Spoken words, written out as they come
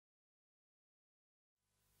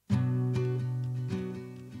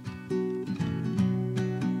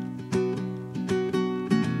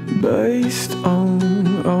Based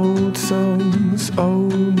on old songs,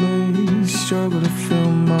 old me, struggle to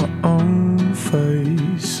feel my own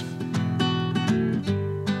face.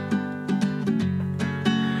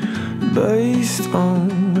 Based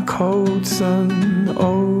on the cold sun,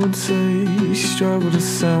 old sea, struggle to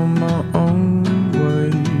sell my own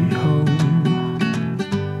way home.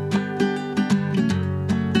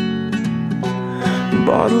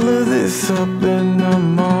 Bottle of this up, then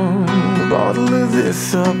I'm on. Bottle of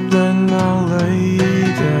this up, then I'll lay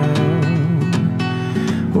down,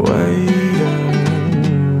 way down.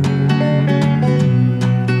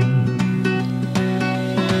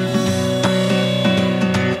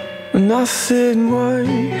 And I sit and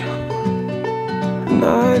wait, and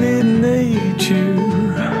I didn't need you.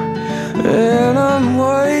 And I'm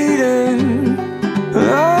waiting, and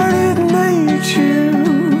I didn't need you.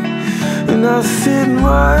 And I sit and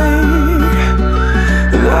wait,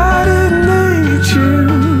 and I didn't need you.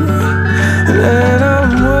 And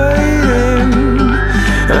I'm waiting,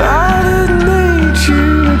 and I didn't need you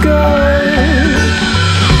to go.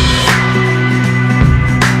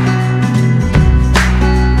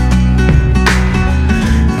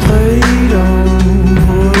 Play on,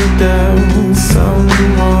 put it down,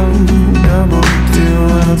 someone double deal,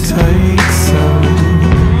 and I'll take some.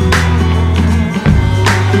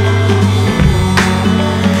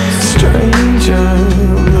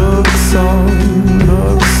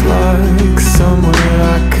 Looks like somewhere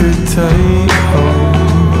I could take home.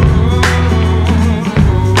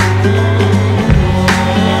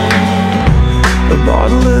 A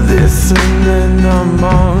bottle of this and then I'm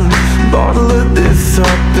on. Bottle of this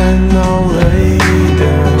up, then I'll lay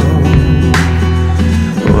down,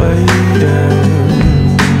 way down.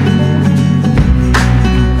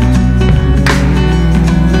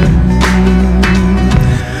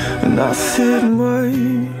 And I sit and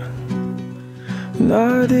wait, and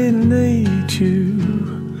I didn't need you.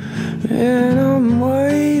 And I'm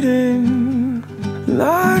waiting, and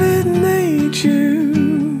I didn't need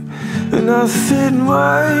you. And I sit and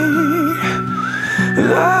wait,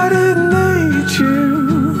 and I didn't need you.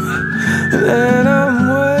 And I'm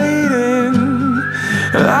waiting,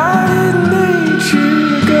 and I didn't need you.